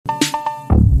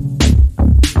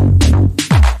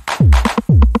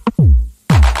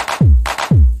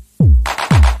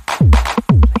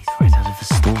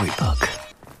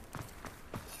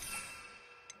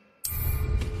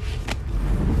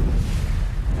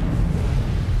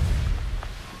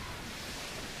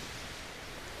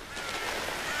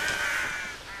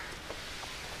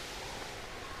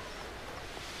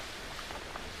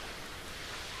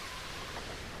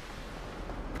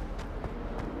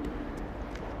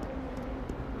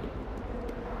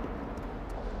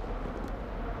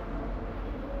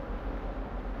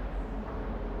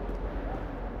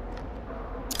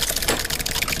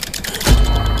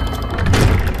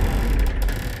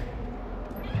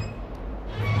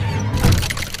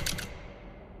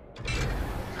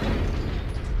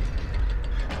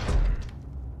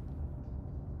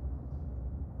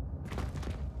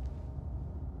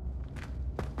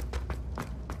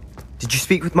Did you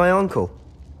speak with my uncle?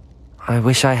 I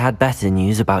wish I had better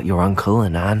news about your uncle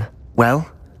and Anne.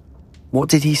 Well, what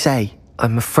did he say?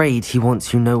 I'm afraid he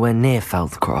wants you nowhere near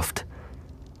Feldcroft.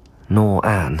 Nor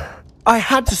Anne. I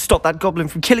had to stop that goblin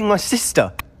from killing my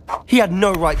sister. He had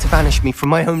no right to banish me from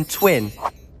my own twin.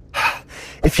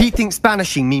 If he thinks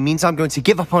banishing me means I'm going to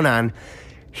give up on Anne,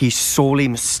 he's sorely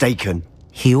mistaken.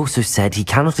 He also said he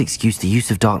cannot excuse the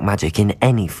use of dark magic in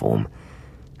any form,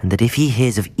 and that if he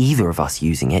hears of either of us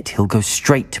using it, he'll go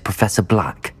straight to Professor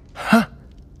Black. Huh?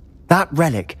 That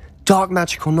relic, dark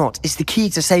magic or not, is the key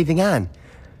to saving Anne.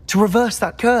 To reverse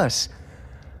that curse.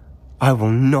 I will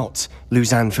not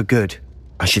lose Anne for good.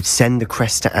 I should send the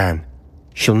crest to Anne.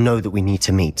 She'll know that we need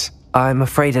to meet. I'm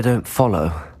afraid I don't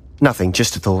follow. Nothing,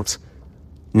 just a thought.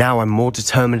 Now I'm more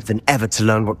determined than ever to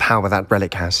learn what power that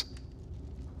relic has.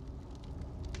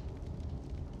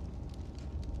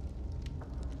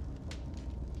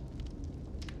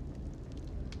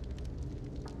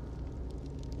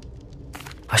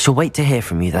 I shall wait to hear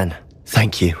from you then.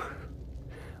 Thank you.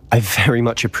 I very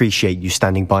much appreciate you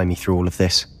standing by me through all of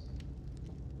this.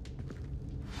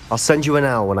 I'll send you an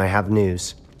owl when I have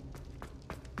news.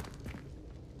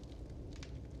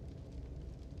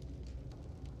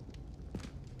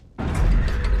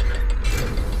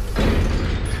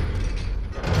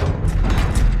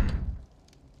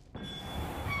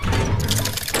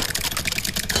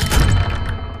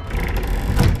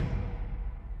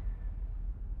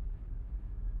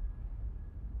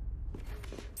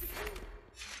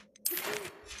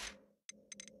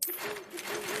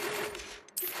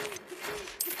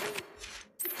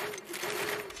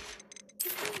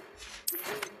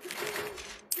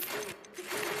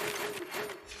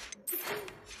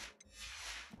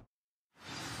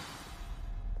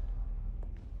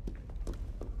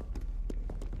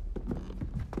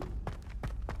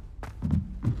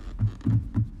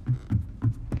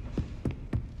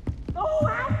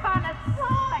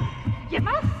 You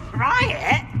must try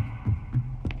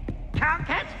it. Can't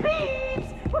catch thieves.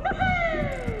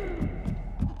 Woohoo!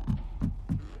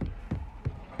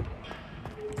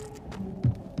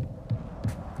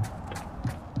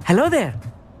 Hello there.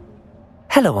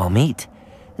 Hello, Almeet.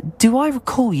 Do I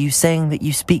recall you saying that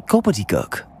you speak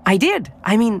Gobbledegook? I did.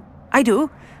 I do.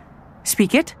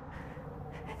 Speak it.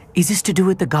 Is this to do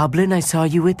with the goblin I saw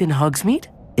you with in Hogsmeade?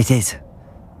 It is.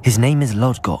 His name is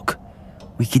Lodgok.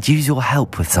 We could use your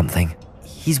help with something.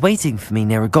 He's waiting for me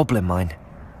near a goblin mine.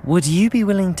 Would you be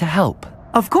willing to help?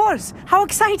 Of course! How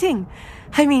exciting!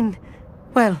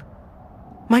 Well,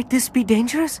 might this be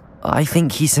dangerous? I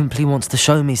think he simply wants to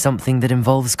show me something that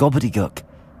involves Gobbledegook.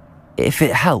 If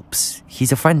it helps,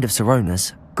 he's a friend of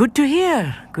Sirona's. Good to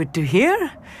hear. Good to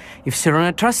hear. If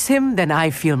Sirona trusts him, then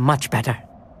I feel much better.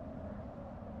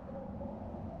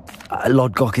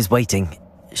 Lodgok is waiting.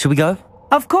 Shall we go?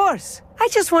 Of course. I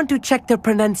just want to check the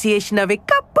pronunciation of a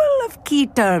couple of key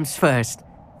terms first.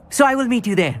 So I will meet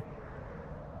you there.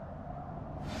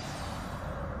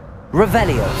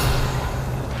 Revelio.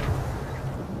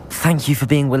 Thank you for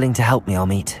being willing to help me,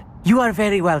 Almeet. You are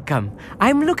very welcome.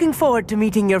 I'm looking forward to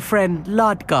meeting your friend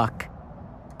Lodgok.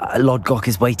 Lodgok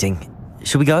is waiting.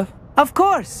 Shall we go? Of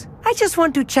course. I just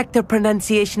want to check the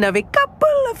pronunciation of a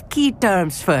couple of key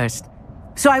terms first.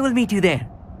 So I will meet you there.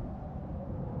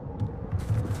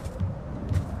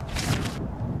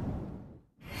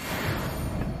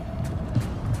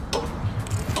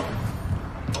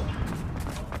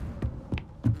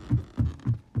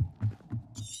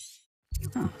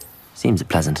 Seems a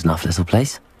pleasant enough little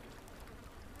place.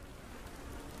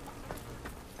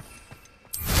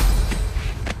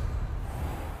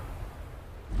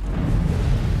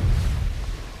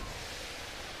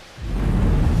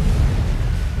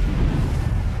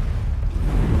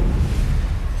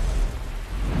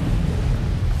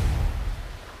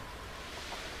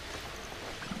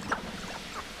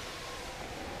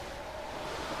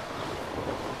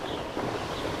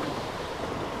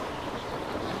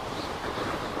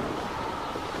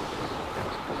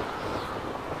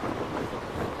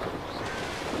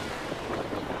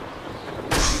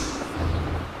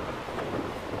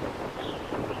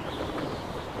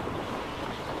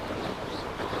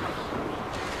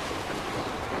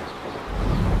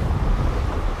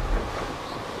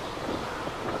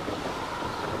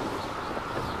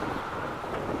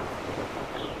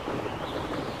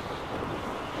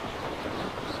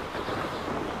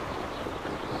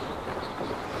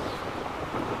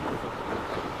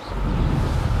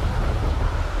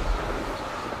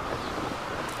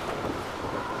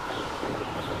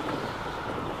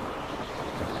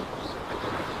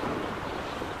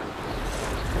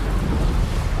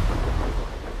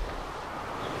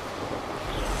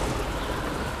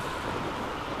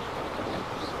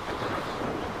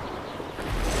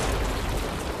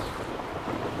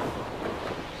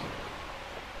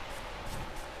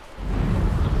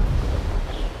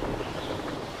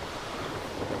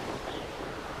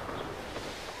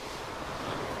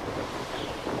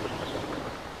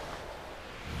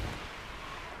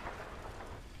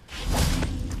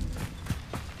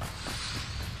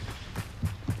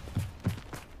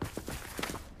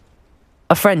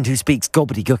 A friend who speaks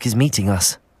gobbledygook is meeting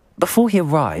us. Before he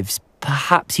arrives,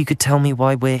 perhaps you could tell me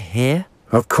why we're here?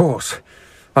 Of course.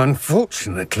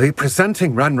 Unfortunately,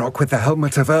 presenting Ranrock with the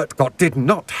Helmet of Urtkot did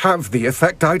not have the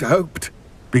effect I'd hoped.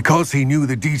 Because he knew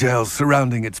the details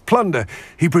surrounding its plunder,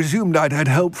 he presumed I'd had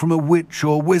help from a witch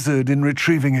or wizard in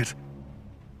retrieving it.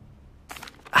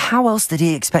 How else did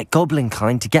he expect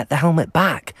Goblinkind to get the helmet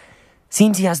back?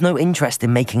 Seems he has no interest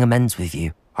in making amends with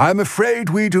you. I'm afraid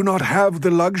we do not have the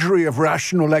luxury of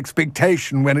rational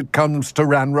expectation when it comes to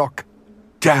Ranrock.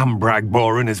 Damn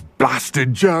Bragbor and his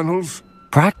blasted journals.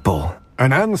 Bragbor?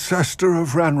 An ancestor of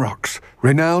Ranrock's,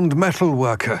 renowned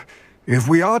metalworker. If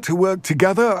we are to work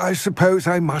together, I suppose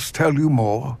I must tell you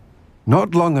more.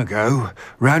 Not long ago,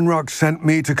 Ranrock sent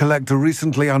me to collect a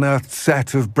recently unearthed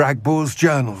set of Bragbor's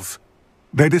journals.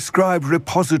 They described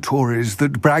repositories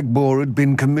that Bragbor had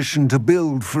been commissioned to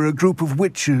build for a group of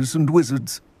witches and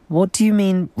wizards. What do you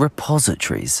mean,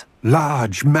 repositories?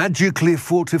 Large, magically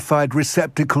fortified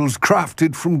receptacles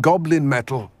crafted from goblin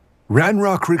metal.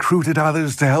 Ranrock recruited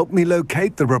others to help me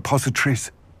locate the repositories.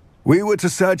 We were to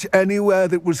search anywhere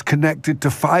that was connected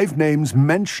to 5 names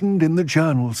mentioned in the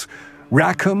journals: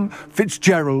 Rackham,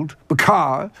 Fitzgerald,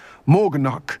 Bakar,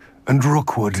 Morganach, and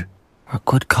Rookwood.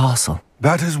 Rookwood Castle.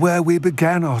 That is where we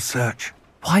began our search.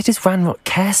 Why does Ranrock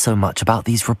care so much about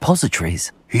these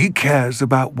repositories? He cares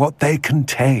about what they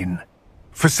contain.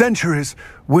 For centuries,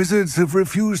 wizards have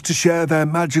refused to share their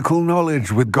magical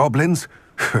knowledge with goblins.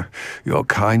 Your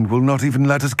kind will not even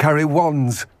let us carry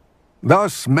wands.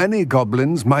 Thus, many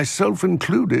goblins, myself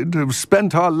included, have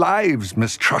spent our lives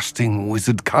mistrusting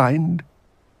wizard kind.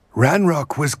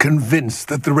 Ranrock was convinced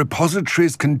that the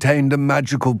repositories contained a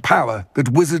magical power that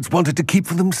wizards wanted to keep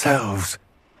for themselves.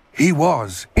 He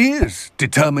is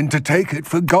determined to take it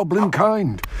for goblin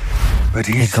kind. But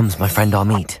Here comes my friend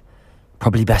Amit.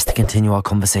 Probably best to continue our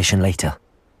conversation later.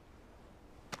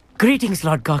 Greetings,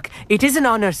 Lord Gok. It is an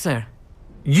honor, sir.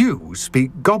 You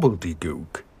speak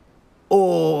gobbledygook.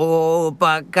 Oh,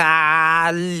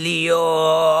 Bagalio.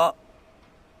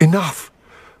 Enough.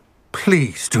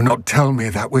 Please do not tell me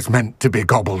that was meant to be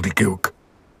gobbledygook.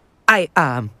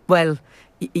 Well,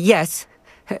 yes.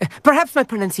 Perhaps my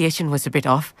pronunciation was a bit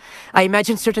off. I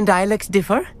imagine certain dialects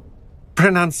differ?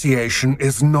 Pronunciation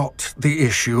is not the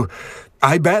issue.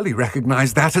 I barely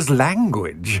recognize that as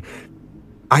language.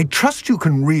 I trust you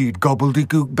can read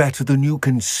gobbledygook better than you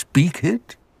can speak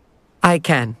it? I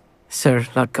can, Sir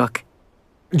Lord Gok.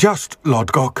 Just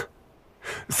Lord Gok.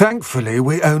 Thankfully,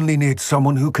 we only need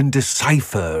someone who can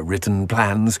decipher written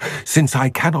plans, since I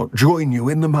cannot join you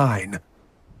in the mine.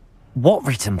 What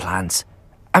written plans?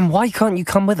 And why can't you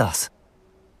come with us?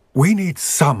 We need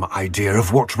some idea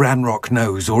of what Ranrock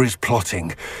knows or is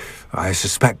plotting. I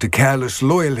suspect a careless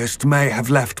loyalist may have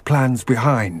left plans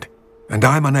behind. And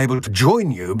I'm unable to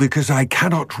join you because I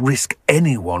cannot risk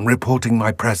anyone reporting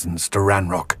my presence to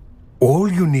Ranrock.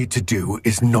 All you need to do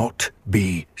is not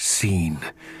be seen.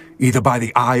 Either by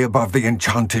the eye above the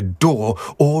enchanted door,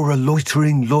 or a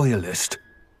loitering loyalist.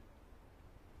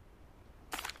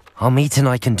 Amit and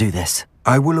I can do this.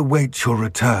 I will await your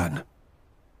return.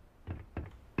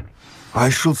 I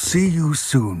shall see you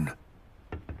soon.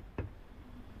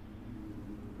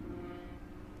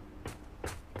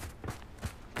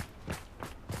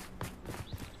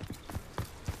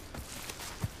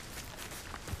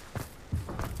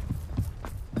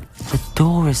 The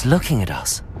door is looking at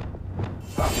us.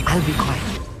 I'll be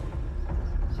quiet.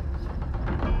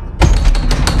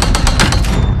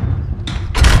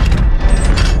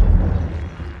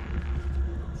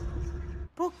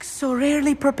 Books so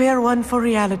rarely prepare one for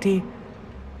reality.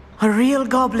 A real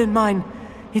goblin mine.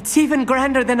 It's even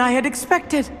grander than I had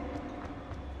expected.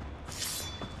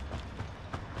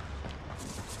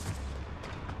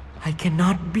 I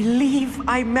cannot believe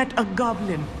I met a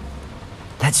goblin.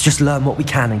 Let's just learn what we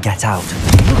can and get out.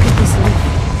 Look at this link.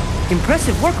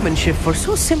 Impressive workmanship for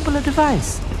so simple a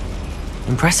device.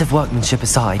 Impressive workmanship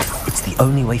aside, it's the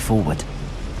only way forward.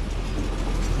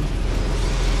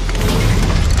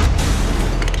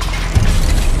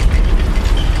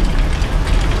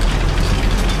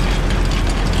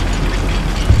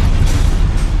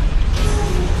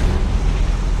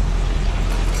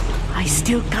 I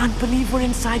still can't believe we're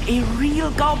inside a real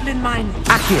goblin mine.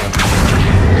 Accio!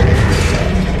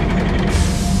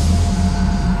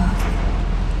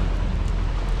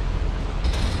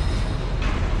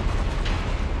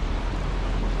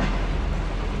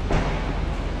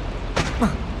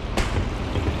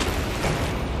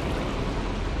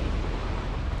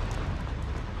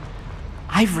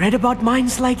 I've read about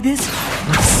mines like this,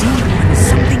 but seeing one is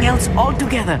something else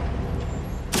altogether.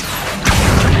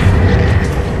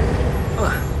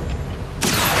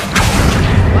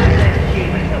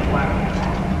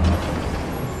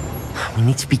 We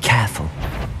need to be careful.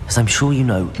 As I'm sure you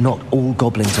know, not all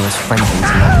goblins are as friendly as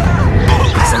lovely.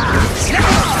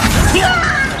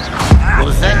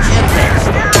 Was that your best?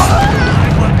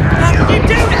 How did you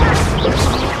do that?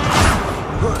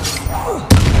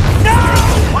 No!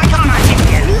 Why can't I hit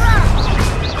you?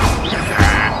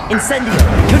 Incendio!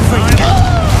 Confringo!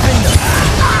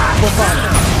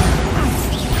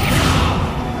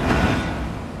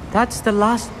 That's the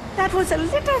last. That was a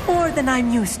little more than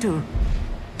I'm used to.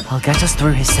 I'll get us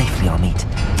through here safely, Amit.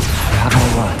 You have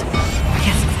my word.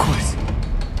 Yes, of course.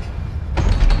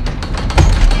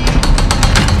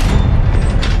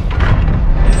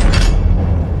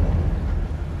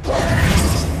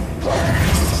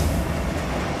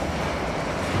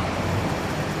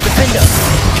 Defender!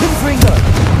 Confringo!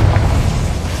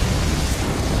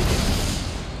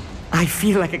 I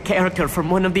feel like a character from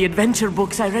one of the adventure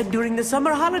books I read during the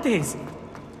summer holidays.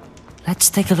 Let's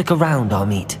take a look around,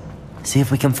 Amit. See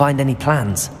if we can find any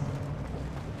plans.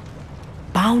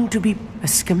 Bound to be a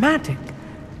schematic.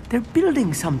 They're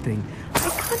building something. I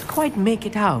can't quite make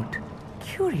it out.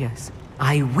 Curious.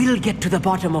 I will get to the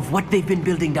bottom of what they've been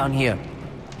building down here.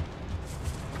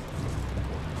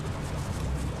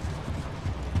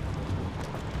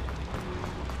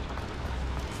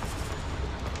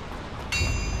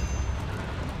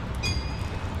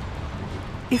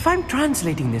 If I'm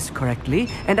translating this correctly,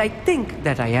 and I think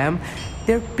that I am,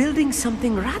 they're building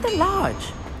something rather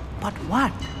large. But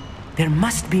what? There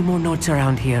must be more notes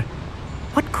around here.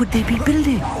 What could they be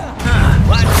building?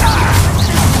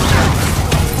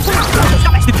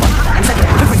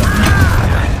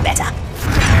 Better.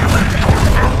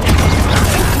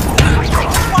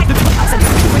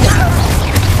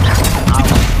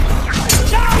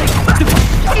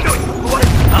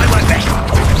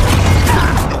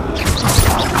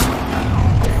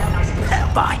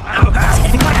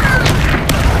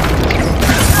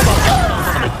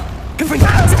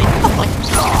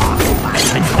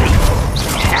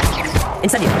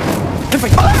 Incendio!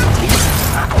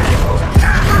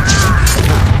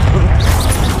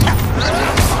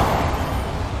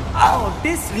 Oh,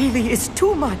 this really is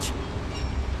too much.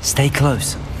 Stay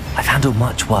close. I've handled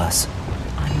much worse.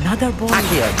 Another boy.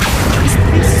 Accio! This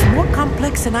place is more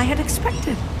complex than I had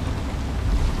expected.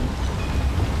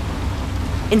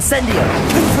 Incendio!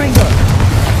 Confringo!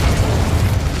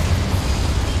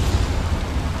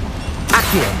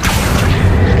 Accio!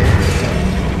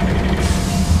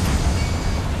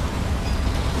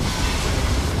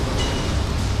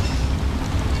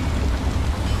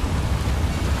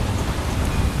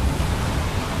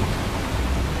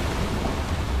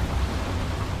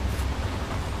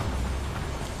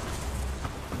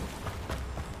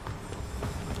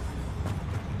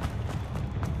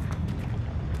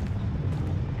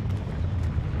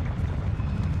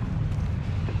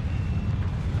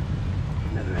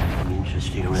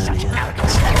 Interesting around here.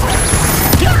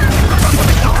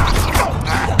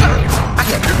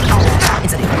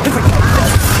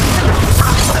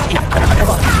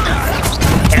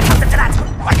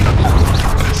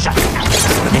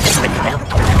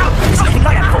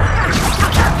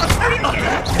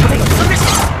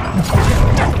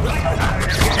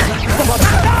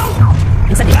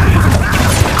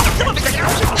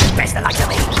 Best the likes of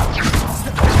me.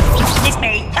 It's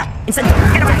me. Incendio.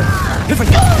 Get away. Good for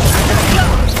you.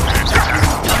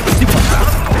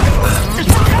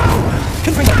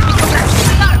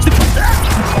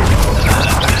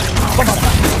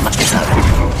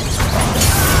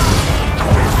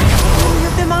 How many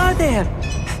of them are there?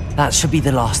 That should be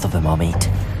the last of them, Amit.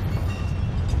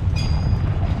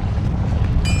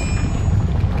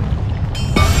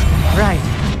 Right.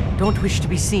 Don't wish to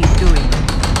be seen doing.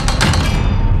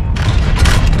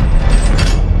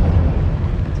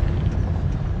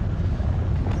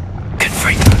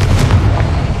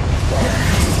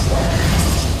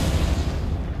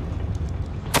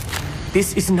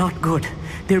 This is not good.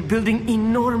 They're building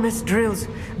enormous drills,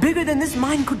 bigger than this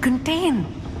mine could contain.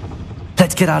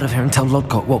 Let's get out of here and tell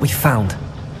Lodgok what we found.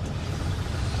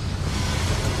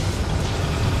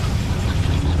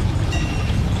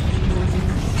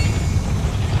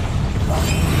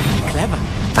 Clever.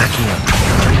 Accio.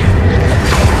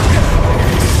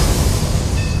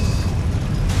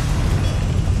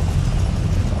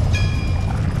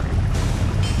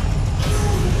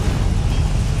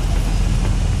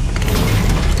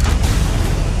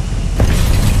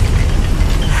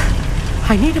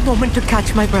 I need a moment to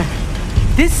catch my breath.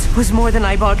 This was more than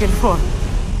I bargained for.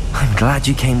 I'm glad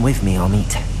you came with me,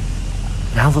 Amit.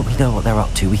 Now that we know what they're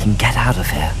up to, we can get out of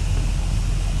here.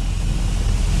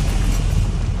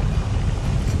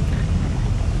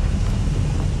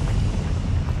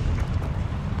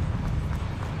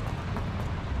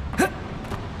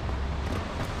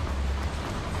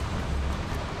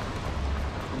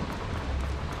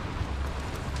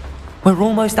 We're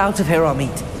almost out of here,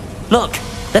 Amit. Look,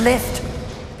 the lift.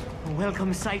 A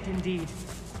welcome sight indeed.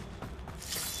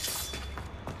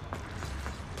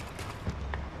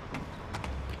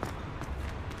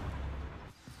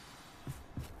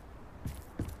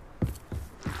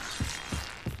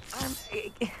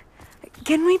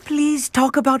 Can we please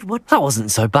talk about what... That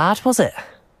wasn't so bad, was it?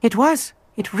 It was.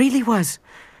 It really was.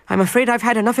 I'm afraid I've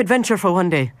had enough adventure for one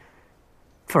day.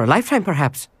 For a lifetime,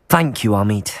 perhaps. Thank you,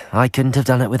 Amit. I couldn't have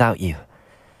done it without you.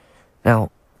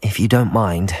 Now, if you don't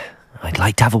mind, I'd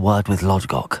like to have a word with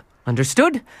Lodgok.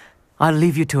 Understood? I'll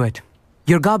leave you to it.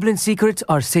 Your goblin secrets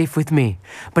are safe with me,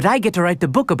 but I get to write the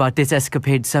book about this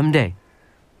escapade someday.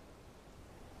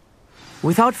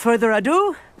 Without further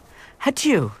ado,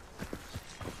 adieu.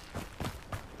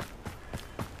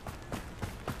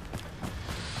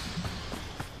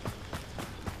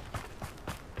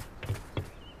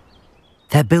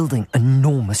 They're building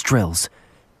enormous drills.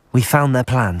 We found their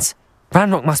plans.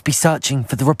 Ranrock must be searching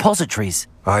for the repositories.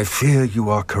 I fear you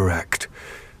are correct.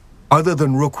 Other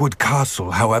than Rookwood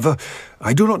Castle, however,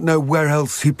 I do not know where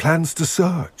else he plans to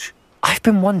search. I've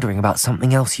been wondering about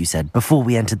something else you said before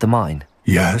we entered the mine.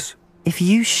 Yes? If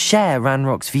you share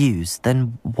Ranrock's views,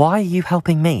 then why are you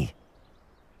helping me?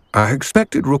 I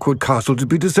expected Rookwood Castle to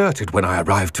be deserted when I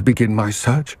arrived to begin my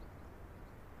search.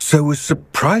 So was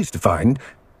surprised to find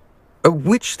a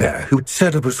witch there who had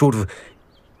set up a sort of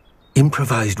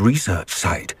improvised research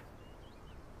site.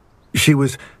 She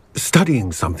was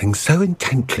studying something so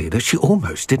intently that she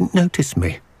almost didn't notice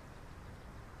me.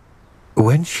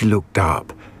 When she looked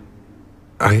up,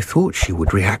 I thought she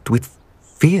would react with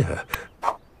fear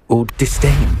or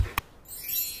disdain.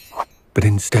 But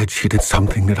instead she did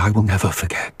something that I will never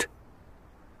forget.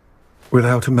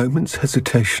 Without a moment's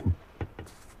hesitation,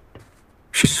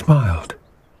 she smiled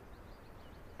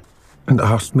and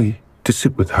asked me to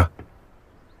sit with her.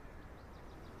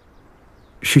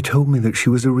 She told me that she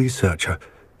was a researcher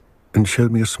and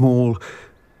showed me a small,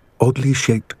 oddly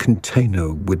shaped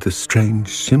container with a strange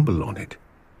symbol on it.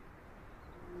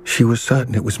 She was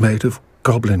certain it was made of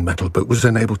goblin metal, but was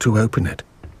unable to open it.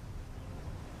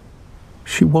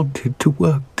 She wanted to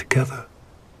work together.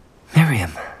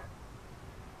 Miriam.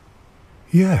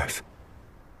 Yes.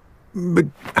 But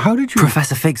how did you...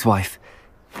 Professor Fig's wife.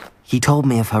 He told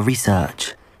me of her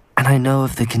research, and I know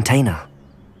of the container.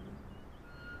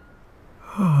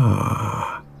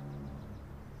 Ah.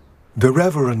 The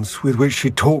reverence with which she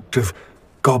talked of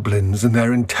goblins and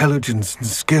their intelligence and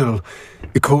skill,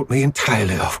 it caught me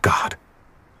entirely off guard.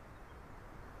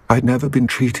 I'd never been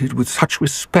treated with such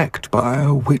respect by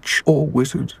a witch or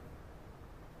wizard.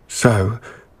 So,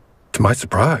 to my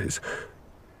surprise,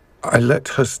 I let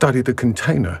her study the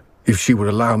container if she would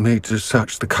allow me to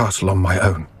search the castle on my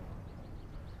own.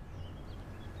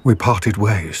 We parted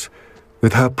ways,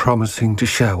 with her promising to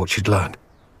share what she'd learned.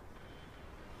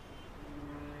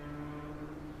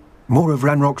 More of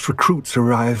Ranrock's recruits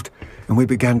arrived, and we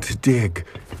began to dig,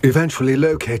 eventually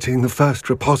locating the first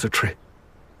repository.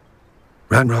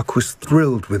 Ranrock was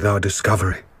thrilled with our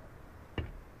discovery,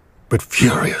 but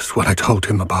furious when I told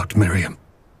him about Miriam.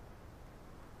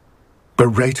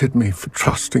 Berated me for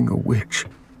trusting a witch,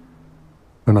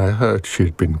 and I heard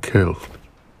she'd been killed.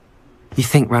 You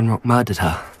think Ranrock murdered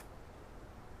her?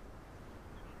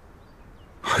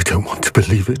 I don't want to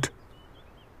believe it,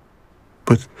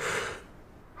 but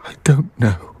I don't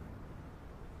know.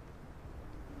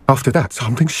 After that,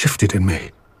 something shifted in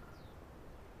me.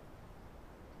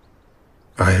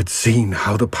 I had seen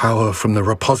how the power from the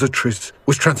repositories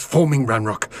was transforming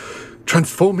Ranrock,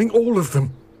 transforming all of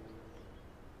them.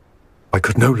 I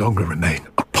could no longer remain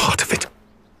a part of it.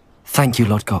 Thank you,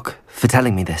 Lodgok, for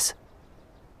telling me this.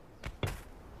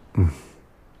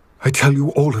 I tell you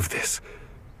all of this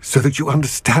so that you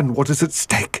understand what is at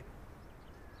stake.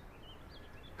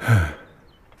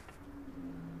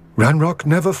 Ranrock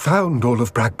never found all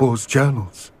of Bragbor's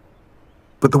journals,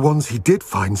 but the ones he did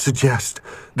find suggest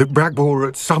that Bragbor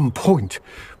at some point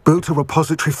built a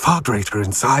repository far greater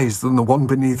in size than the one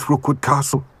beneath Rookwood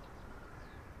Castle.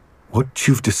 What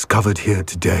you've discovered here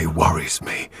today worries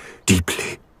me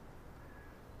deeply.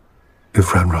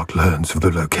 If Ranrock learns of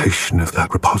the location of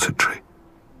that repository,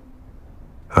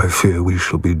 I fear we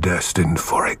shall be destined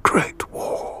for a great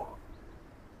war.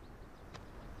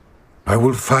 I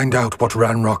will find out what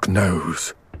Ranrock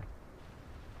knows.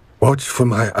 Watch for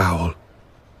my owl